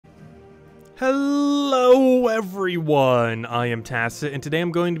Hello everyone, I am Tacit, and today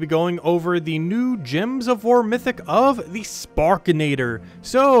I'm going to be going over the new Gems of War Mythic of the Sparkinator.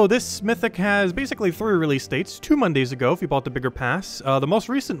 So this Mythic has basically 3 release dates, 2 Mondays ago if you bought the bigger pass, the most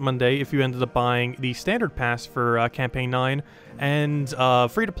recent Monday if you ended up buying the standard pass for Campaign 9, and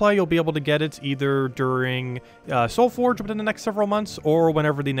free to play you'll be able to get it either during Soulforge within the next several months, or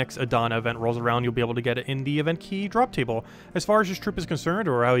whenever the next Adana event rolls around you'll be able to get it in the event key drop table. As far as this troop is concerned,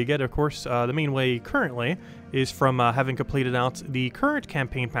 or how you get it, of course, the main way currently is from having completed out the current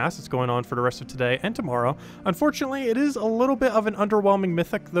campaign pass that's going on for the rest of today and tomorrow. Unfortunately, it is a little bit of an underwhelming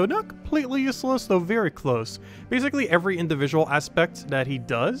mythic, though not completely useless, though very close. Basically, every individual aspect that he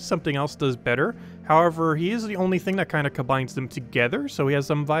does, something else does better. However, he is the only thing that kind of combines them together, so he has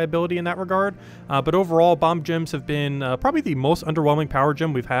some viability in that regard. But overall, bomb gems have been probably the most underwhelming power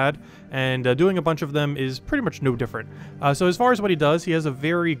gem we've had, and doing a bunch of them is pretty much no different. So as far as what he does, he has a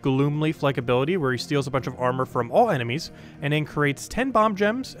very Gloom Leaf-like ability where he steals a bunch of armor from all enemies, and then creates 10 bomb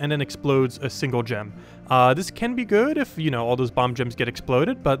gems, and then explodes a single gem. This can be good if, you know, all those bomb gems get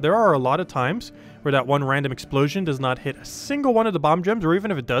exploded, but there are a lot of times where that one random explosion does not hit a single one of the bomb gems, or even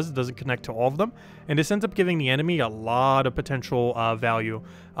if it does, it doesn't connect to all of them, and this ends up giving the enemy a lot of potential value.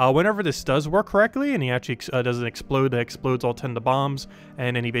 Whenever this does work correctly, and he actually doesn't explode, that explodes all 10 of the bombs,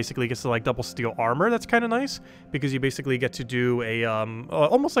 and then he basically gets to like double steal armor. That's kind of nice, because you basically get to do a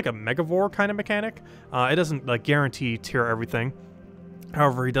almost like a Megavore kind of mechanic. It doesn't like guarantee tear everything.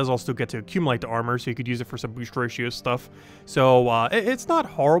 However, he does also get to accumulate the armor, so you could use it for some boost ratio stuff. So it's not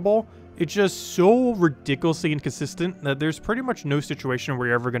horrible. It's just so ridiculously inconsistent that there's pretty much no situation where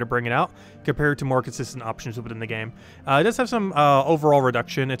you're ever going to bring it out compared to more consistent options within the game. It does have some overall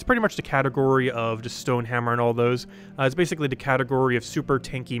reduction. It's pretty much the category of just Stonehammer and all those. It's basically the category of super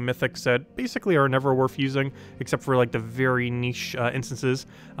tanky mythics that basically are never worth using, except for like the very niche instances.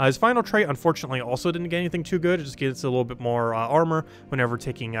 His final trait, unfortunately, also didn't get anything too good. It just gets a little bit more armor whenever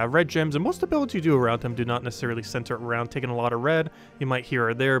taking red gems, and most abilities you do around him do not necessarily center around taking a lot of red. You might here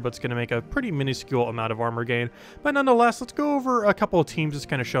or there, but it's going to make a pretty minuscule amount of armor gain. But nonetheless, let's go over a couple of teams that's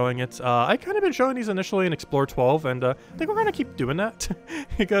kind of showing it. I kind of been showing these initially in Explore 12, and I think we're going to keep doing that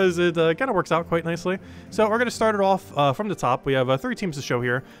because it kind of works out quite nicely. So we're going to start it off from the top. We have 3 teams to show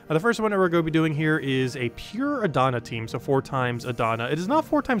here. The first one that we're going to be doing here is a pure Adana team, so 4 times Adana. It is not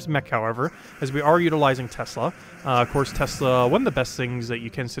 4 times mech, however, as we are utilizing Tesla. Of course, Tesla, one of the best things that you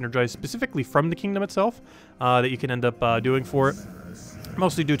can synergize specifically from the kingdom itself that you can end up doing for it,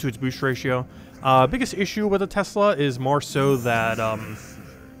 mostly due to its boost ratio. Biggest issue with a Tesla is more so that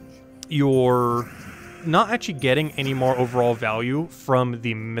you're not actually getting any more overall value from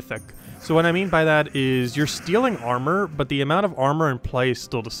the Mythic. So what I mean by that is you're stealing armor, but the amount of armor in play is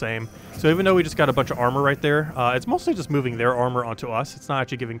still the same. So even though we just got a bunch of armor right there, it's mostly just moving their armor onto us. It's not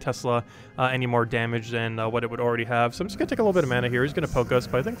actually giving Tesla any more damage than what it would already have. So I'm just going to take a little bit of mana here. He's going to poke us,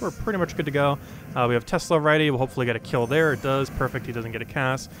 but I think we're pretty much good to go. We have Tesla ready. We'll hopefully get a kill there. It does. Perfect. He doesn't get a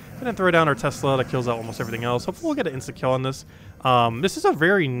cast. And then throw down our Tesla. That kills out almost everything else. Hopefully we'll get an insta-kill on this. This is a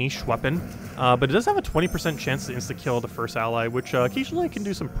very niche weapon, but it does have a 20% chance to insta-kill the first ally, which occasionally can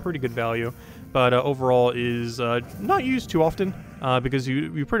do some pretty good value. But overall is not used too often because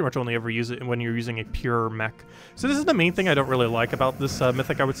you pretty much only ever use it when you're using a pure mech. So this is the main thing I don't really like about this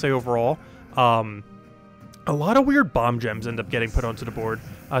mythic, I would say, overall. A lot of weird bomb gems end up getting put onto the board.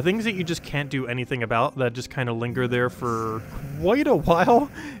 Things that you just can't do anything about, that just kind of linger there for quite a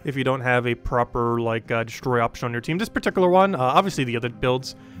while if you don't have a proper like destroy option on your team. This particular one, obviously the other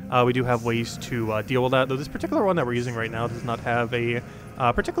builds, we do have ways to deal with that, though this particular one that we're using right now does not have a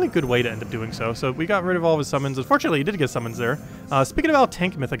particularly good way to end up doing so. So we got rid of all of his summons. Unfortunately, he did get summons there. Speaking about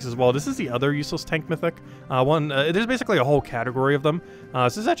tank mythics as well, this is the other useless tank mythic. There's basically a whole category of them. So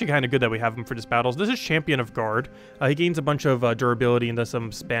this is actually kind of good that we have him for this battles. This is Champion of Guard. He gains a bunch of durability and does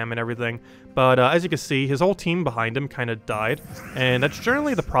some spam and everything. But as you can see, his whole team behind him kind of died. And that's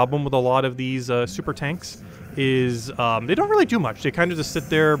generally the problem with a lot of these super tanks, is they don't really do much. They kind of just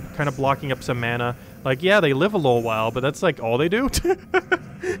sit there kind of blocking up some mana. Like, yeah, they live a little while, but that's like all they do.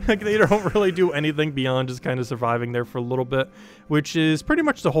 Like, they don't really do anything beyond just kind of surviving there for a little bit, which is pretty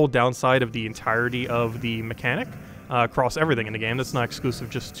much the whole downside of the entirety of the mechanic across everything in the game. That's not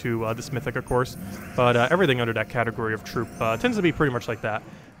exclusive just to this mythic, of course, but everything under that category of troop tends to be pretty much like that,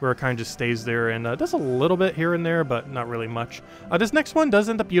 where it kind of just stays there and does a little bit here and there, but not really much. This next one does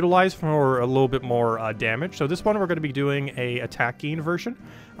end up utilized for a little bit more damage. So this one we're going to be doing a attack gain version.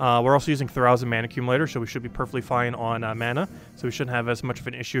 We're also using 1,000 mana accumulator, so we should be perfectly fine on mana. So we shouldn't have as much of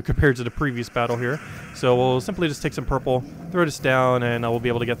an issue compared to the previous battle here. So we'll simply just take some purple, throw this down, and we'll be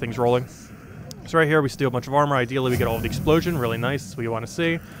able to get things rolling. So right here, we steal a bunch of armor. Ideally, we get all of the explosion. Really nice. That's what you want to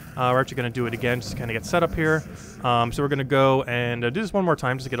see. We're actually going to do it again just to kind of get set up here. So we're going to go and do this one more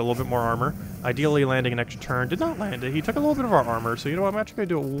time just to get a little bit more armor. Ideally, landing an extra turn. Did not land it. He took a little bit of our armor. So you know what? I'm actually going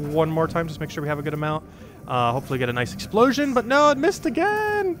to do it one more time just to make sure we have a good amount. Hopefully get a nice explosion. But no, it missed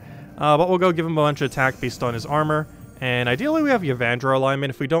again. But we'll go give him a bunch of attack based on his armor. And ideally, we have Yvandra alignment.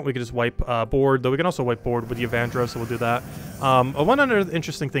 If we don't, we can just wipe board. Though we can also wipe board with Yvandra, so we'll do that. One other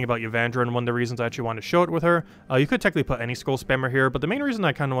interesting thing about Yvandra, and one of the reasons I actually want to show it with her, you could technically put any skull spammer here, but the main reason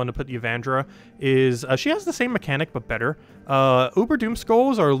I kind of want to put Yvandra is she has the same mechanic, but better. Uber Doom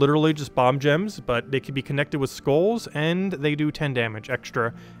skulls are literally just bomb gems, but they can be connected with skulls, and they do 10 damage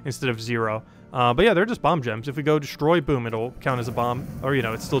extra instead of 0. But yeah, they're just bomb gems. If we go destroy, boom, it'll count as a bomb. Or, you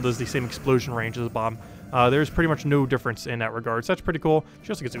know, it still does the same explosion range as a bomb. There's pretty much no difference in that regard, so that's pretty cool. She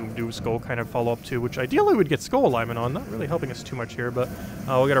also gets Doom Skull kind of follow-up too, which ideally would get Skull alignment on. Not really helping us too much here, but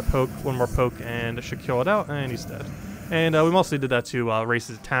we'll get our poke, one more poke, and it should kill it out, and he's dead. And we mostly did that to raise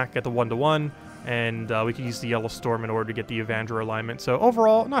his attack at the 1-to-1, and we could use the Yellow Storm in order to get the Yvandra alignment. So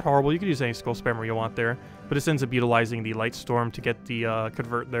overall, not horrible. You could use any Skull Spammer you want there, but it ends up utilizing the Light Storm to get the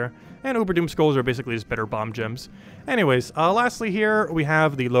convert there. And Uber Doom Skulls are basically just better bomb gems. Anyways, lastly here, we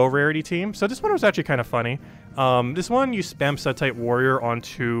have the Low Rarity team. So this one was actually kind of funny. This one, you spam Set-Type Warrior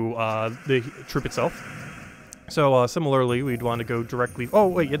onto the troop itself. So similarly, we'd want to go directly... Oh,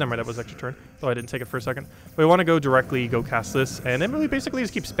 wait, yeah, never mind, that was extra turn. Oh, I didn't take it for a second. But we want to go directly, go cast this, and then we basically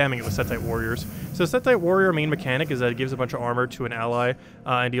just keep spamming it with Set-Type Warriors. So Set-Type Warrior main mechanic is that it gives a bunch of armor to an ally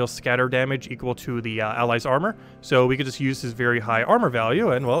and deals scatter damage equal to the ally's armor. So we could just use his very high armor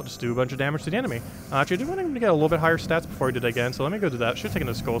value and, well, just do a bunch of damage to the enemy. Actually, I do want him to get a little bit higher stats before I do that again, so let me go do that. Should have taken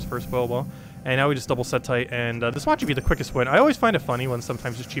those skulls first, well. And now we just double Set-Type, and this will actually be the quickest win. I always find it funny when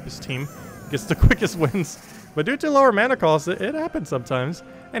sometimes the cheapest team gets the quickest wins. But due to lower mana cost, it happens sometimes.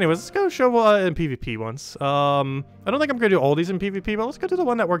 Anyways, let's go show in PvP once. I don't think I'm going to do all these in PvP, but let's go to the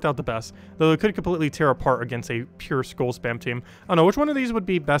one that worked out the best. Though it could completely tear apart against a pure skull spam team. I don't know, which one of these would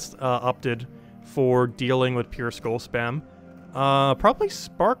be best opted for dealing with pure skull spam? Probably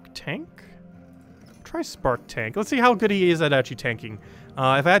Spark Tank? Try Spark Tank. Let's see how good he is at actually tanking. If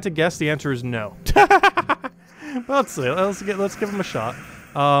I had to guess, the answer is no. Let's see. Let's give him a shot.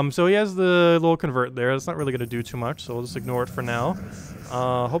 So he has the little convert there. That's not really going to do too much, so we'll just ignore it for now.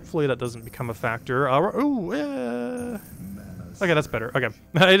 Hopefully that doesn't become a factor. Okay, that's better. Okay.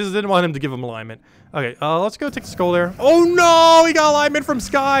 I just didn't want him to give him alignment. Okay, let's go take the skull there. Oh no! He got alignment from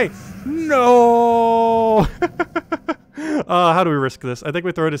Sky! No! How do we risk this? I think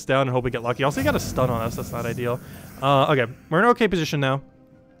we throw this down and hope we get lucky. Also, he got a stun on us. That's not ideal. Okay, we're in an okay position now.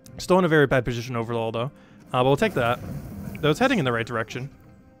 Still in a very bad position overall, though. But we'll take that. Though it's heading in the right direction.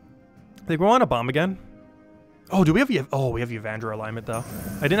 I think we're on a bomb again. Oh, do we have... Oh, we have Yvandra alignment, though.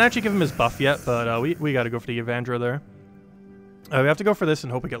 I didn't actually give him his buff yet, but we got to go for the Yvandra there. We have to go for this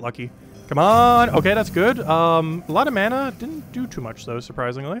and hope we get lucky. Come on! Okay, that's good. A lot of mana. Didn't do too much, though,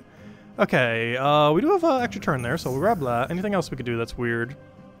 surprisingly. Okay, we do have an extra turn there, so we'll grab that. Anything else we could do that's weird?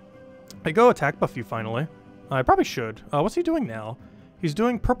 I go attack buff you, finally. I probably should. What's he doing now? He's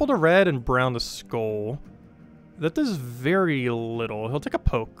doing purple to red and brown to skull. That does very little. He'll take a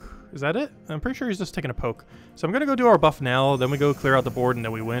poke. Is that it? I'm pretty sure he's just taking a poke. So I'm going to go do our buff now. Then we go clear out the board and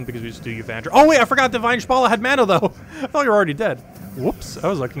then we win because we just do Yvandra. Oh, wait, I forgot Divine Shpala had mana, though. I thought you were already dead. Whoops. I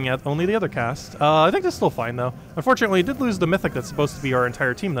was looking at only the other cast. I think that's still fine, though. Unfortunately, it did lose the Mythic that's supposed to be our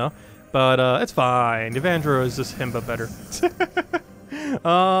entire team, though. But it's fine. Yvandra is just him, but better.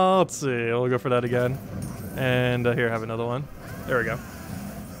 Let's see. We'll go for that again. And here, have another one. There we go.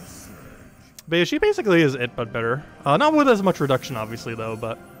 But yeah, she basically is it, but better. Not with as much reduction, obviously, though,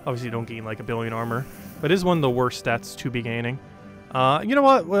 but obviously you don't gain like 1 billion armor. But it is one of the worst stats to be gaining. You know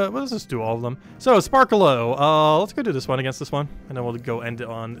what? Let's just do all of them. So, Sparkalo. Let's go do this one against this one, and then we'll go end it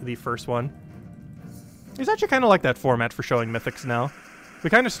on the first one. It's actually kind of like that format for showing Mythics now. We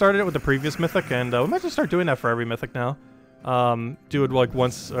kind of started it with the previous Mythic, and we might just start doing that for every Mythic now. Do it like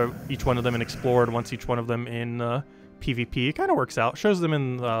once each one of them in Explore, and once each one of them in PvP. It kind of works out. Shows them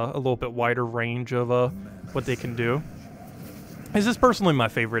in a little bit wider range of what they can do. This is personally my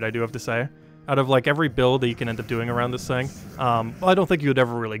favorite, I do have to say. Out of like every build that you can end up doing around this thing. I don't think you would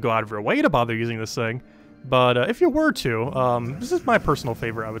ever really go out of your way to bother using this thing. But if you were to, this is my personal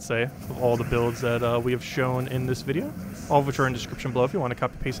favorite, I would say, of all the builds that we have shown in this video. All of which are in the description below if you want to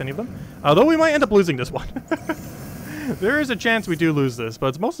copy-paste any of them. Though we might end up losing this one. There is a chance we do lose this, but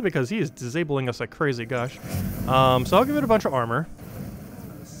it's mostly because he is disabling us like crazy, gosh. So I'll give it a bunch of armor.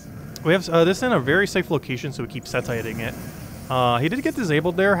 We have this in a very safe location, so we keep set-titing it. He did get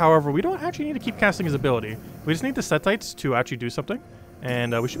disabled there, however, we don't actually need to keep casting his ability. We just need the set-tites to actually do something,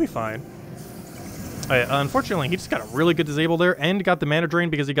 and we should be fine. Unfortunately, he just got a really good disable there and got the mana drain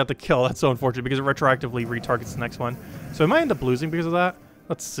because he got the kill. That's so unfortunate because it retroactively retargets the next one. So we might end up losing because of that.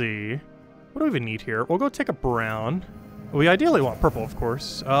 Let's see. What do we even need here? We'll go take a brown. We ideally want purple, of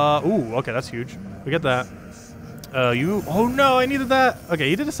course. Ooh, okay, that's huge. We get that. Oh no, I needed that. Okay,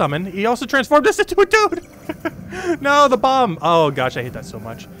 he did a summon. He also transformed us into a dude. No, the bomb. Oh gosh, I hate that so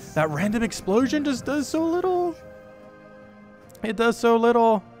much. That random explosion just does so little. It does so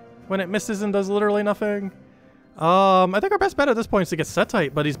little when it misses and does literally nothing. I think our best bet at this point is to get set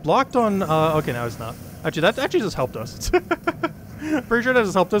tight, but he's blocked on, okay, now he's not. Actually, that actually just helped us. Pretty sure that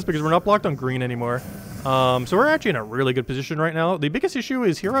just helped us because we're not blocked on green anymore. So we're actually in a really good position right now. The biggest issue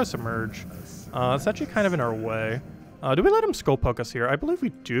is Hero Submerge. It's actually kind of in our way. Do we let him skull poke us here? I believe we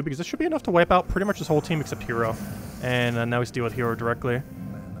do, because this should be enough to wipe out pretty much his whole team except Hero. And now we deal with Hero directly.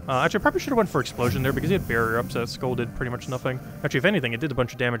 Actually, I probably should have went for Explosion there because he had Barrier up, so that skull did pretty much nothing. Actually, if anything, it did a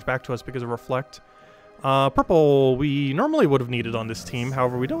bunch of damage back to us because of Reflect. Purple, we normally would have needed on this team,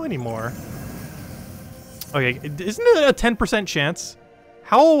 however, we don't anymore. Okay, isn't it a 10% chance?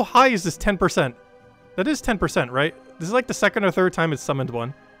 How high is this 10%? That is 10%, right? This is like the second or third time it's summoned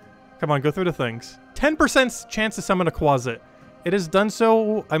one. Come on, go through the things. 10% chance to summon a Quasit. It has done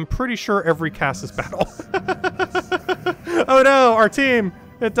so, I'm pretty sure, every cast this battle. Oh no, our team!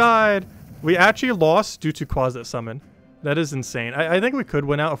 It died! We actually lost due to Quasit summon. That is insane. I think we could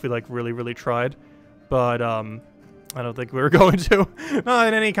win out if we like really tried. But I don't think we were going to. Not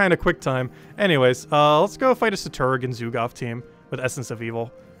in any kind of quick time. Anyways, let's go fight a Saturg and Zugov team with Essence of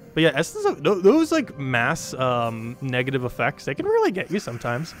Evil. But yeah, Essence of those like mass negative effects, they can really get you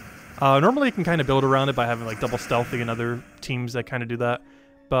sometimes. Normally you can kind of build around it by having like double stealthy and other teams that kind of do that.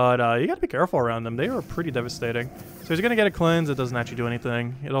 But you got to be careful around them. They are pretty devastating. So he's going to get a cleanse. It doesn't actually do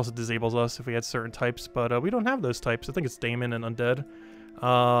anything. It also disables us if we had certain types. But we don't have those types. I think it's Daemon and Undead.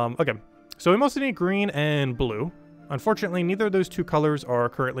 Okay. So we mostly need green and blue. Unfortunately, neither of those two colors are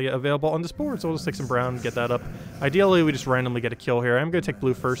currently available on this board. So we'll just take some brown and get that up. Ideally, we just randomly get a kill here. I'm going to take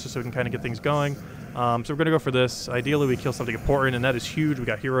blue first just so we can kind of get things going. So we're going to go for this. Ideally, we kill something important, and that is huge. We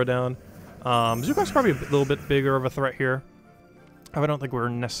got Hero down. Zukov's probably a little bit bigger of a threat here. I don't think we're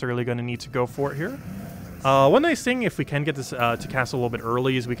necessarily going to need to go for it here. One nice thing, if we can get this to cast a little bit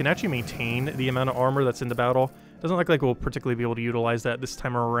early, is we can actually maintain the amount of armor that's in the battle. Doesn't look like we'll particularly be able to utilize that this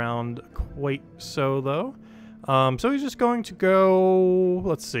time around quite so, though. So he's just going to go...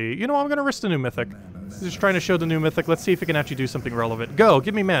 Let's see. You know what? I'm going to risk the new Mythic. He's just trying to show the new Mythic. Let's see if he can actually do something relevant. Go!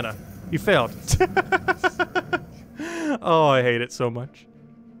 Give me mana. You failed. Oh, I hate it so much.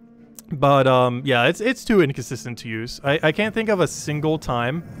 But, yeah, it's too inconsistent to use. I can't think of a single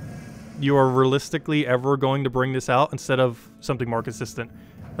time you are realistically ever going to bring this out instead of something more consistent.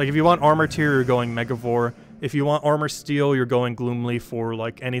 Like, if you want Armor Tier, you're going Megavore. If you want Armor Steel, you're going Gloom Leaf or,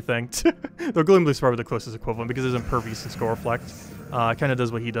 like, anything. Though Gloom Leaf's probably the closest equivalent because it's Impervious and Skull Reflect. It kind of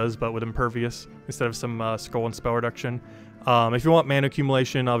does what he does, but with Impervious instead of some Skull and Spell Reduction. If you want Mana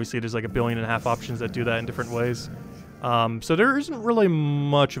Accumulation, obviously there's like 1.5 billion options that do that in different ways. So there isn't really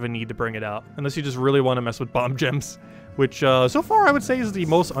much of a need to bring it out, unless you just really want to mess with Bomb Gems, which so far I would say is the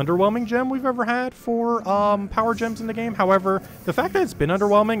most underwhelming gem we've ever had for power gems in the game. However, the fact that it's been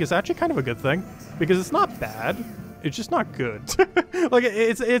underwhelming is actually kind of a good thing, because it's not bad, it's just not good. Like,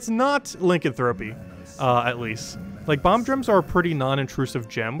 it's not Lycanthropy, at least. Like, Bomb Gems are a pretty non-intrusive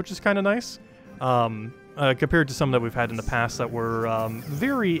gem, which is kind of nice, compared to some that we've had in the past that were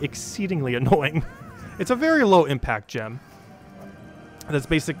very exceedingly annoying. It's a very low impact gem. That's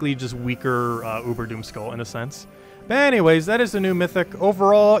basically just weaker Uber Doom Skull in a sense. But anyways, that is the new Mythic.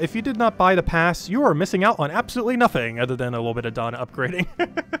 Overall, if you did not buy the pass, you are missing out on absolutely nothing other than a little bit of Adana upgrading.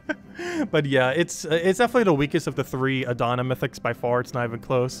 But yeah, it's definitely the weakest of the 3 Adana Mythics by far. It's not even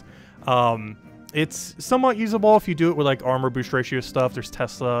close. It's somewhat usable if you do it with like armor boost ratio stuff. There's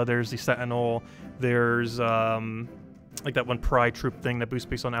Tesla, there's the Sentinel, there's like that one Pride Troop thing that boosts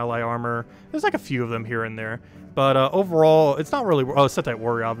based on ally armor. There's like a few of them here and there. But overall, it's not really... Oh, Set Type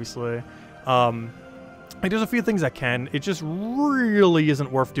Warrior, obviously. Like, there's a few things that can. It just really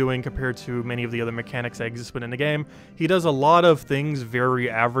isn't worth doing compared to many of the other mechanics that exist within the game. He does a lot of things very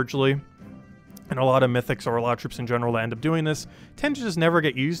averagely. And a lot of mythics or a lot of troops in general that end up doing this tend to just never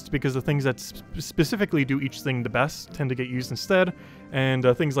get used because the things that specifically do each thing the best tend to get used instead. And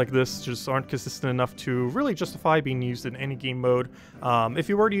things like this just aren't consistent enough to really justify being used in any game mode. If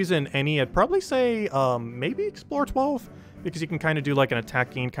you were to use it in any, I'd probably say maybe Explore 12, because you can kind of do like an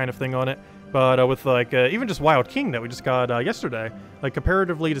attack gain kind of thing on it. But with like even just Wild King that we just got yesterday, like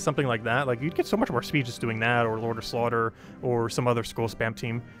comparatively to something like that, like you'd get so much more speed just doing that, or Lord of Slaughter, or some other skull spam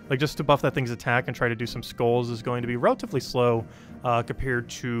team. Like just to buff that thing's attack and try to do some skulls is going to be relatively slow compared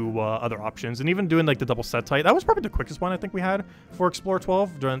to other options. And even doing like the double set type, that was probably the quickest one I think we had for Explorer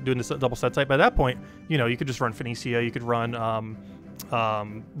 12, doing this double set type. By that point, you know, you could just run Phoenicia, you could run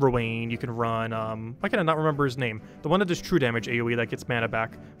Rowain, you can run why can I not remember his name, the one that does true damage AoE that gets mana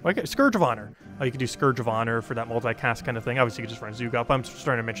back, Scourge of Honor. You could do Scourge of Honor for that multicast kind of thing. Obviously you could just run Zug up. I'm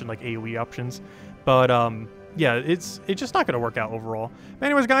starting to mention like AoE options, but yeah, it's just not going to work out overall. But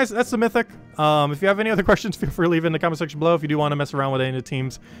anyways, guys, that's the Mythic. If you have any other questions, feel free to leave it in the comment section below. If you do want to mess around with any of the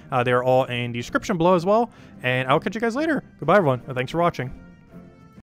teams, they are all in the description below as well, and I'll catch you guys later. Goodbye everyone, and thanks for watching.